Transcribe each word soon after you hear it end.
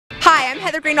I'm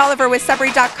Heather Green Oliver with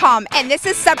Sudbury.com, and this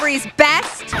is Sudbury's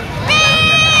best beach!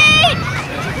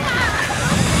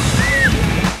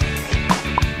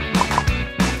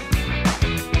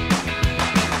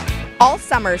 All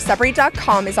summer,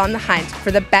 Sudbury.com is on the hunt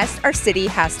for the best our city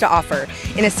has to offer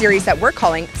in a series that we're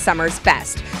calling Summer's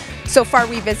Best. So far,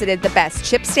 we visited the best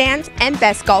chip stand and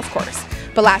best golf course.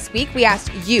 But last week, we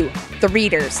asked you, the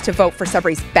readers, to vote for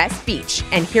Sudbury's best beach.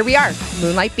 And here we are,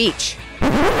 Moonlight Beach.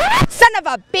 Son of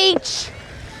a beach!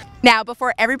 Now,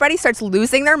 before everybody starts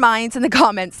losing their minds in the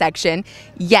comments section,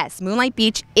 yes, Moonlight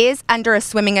Beach is under a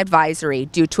swimming advisory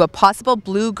due to a possible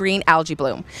blue-green algae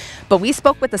bloom. But we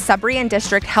spoke with the Sudbury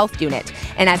District Health Unit,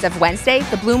 and as of Wednesday,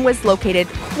 the bloom was located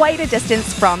quite a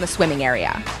distance from the swimming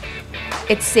area.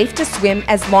 It's safe to swim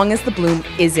as long as the bloom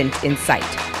isn't in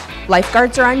sight.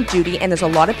 Lifeguards are on duty, and there's a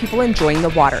lot of people enjoying the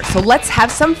water, so let's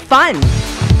have some fun!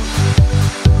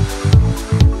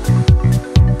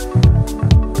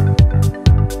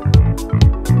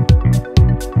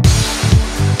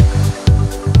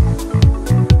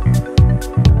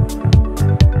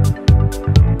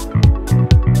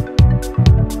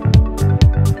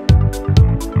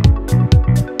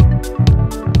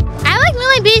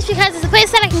 Beach because it's a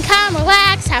place that I can come,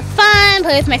 relax, have fun,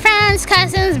 play with my friends,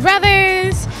 cousins,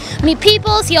 brothers, meet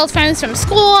people, see old friends from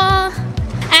school.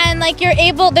 And like there's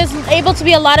able to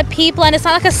be a lot of people, and it's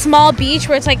not like a small beach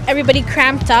where it's like everybody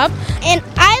cramped up. And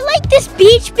I like this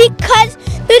beach because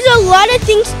there's a lot of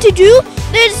things to do.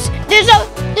 There's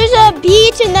a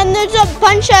beach, and then there's a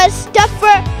bunch of stuff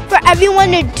for everyone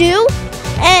to do,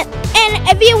 and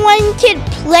everyone can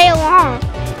play along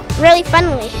really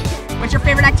funnily. What's your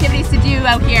favorite activities to do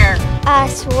out here?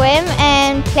 Swim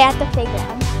and play at the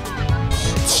playground.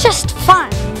 It's just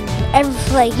fun.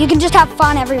 Like you can just have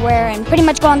fun everywhere and pretty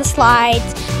much go on the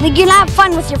slides. Like you can have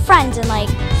fun with your friends and like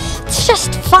it's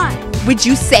just fun. Would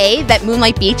you say that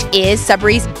Moonlight Beach is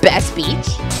Sudbury's best beach?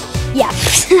 Yeah,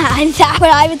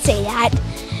 I would say that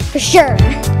for sure.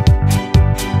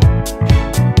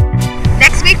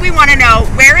 Next week we want to know,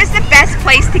 where is the best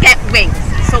place to get wings?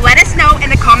 So let us know in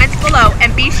the comments below,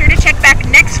 and be sure to check back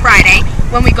next Friday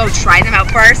when we go try them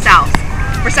out for ourselves.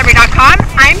 For Sudbury.com,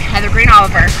 I'm Heather Green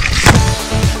Oliver.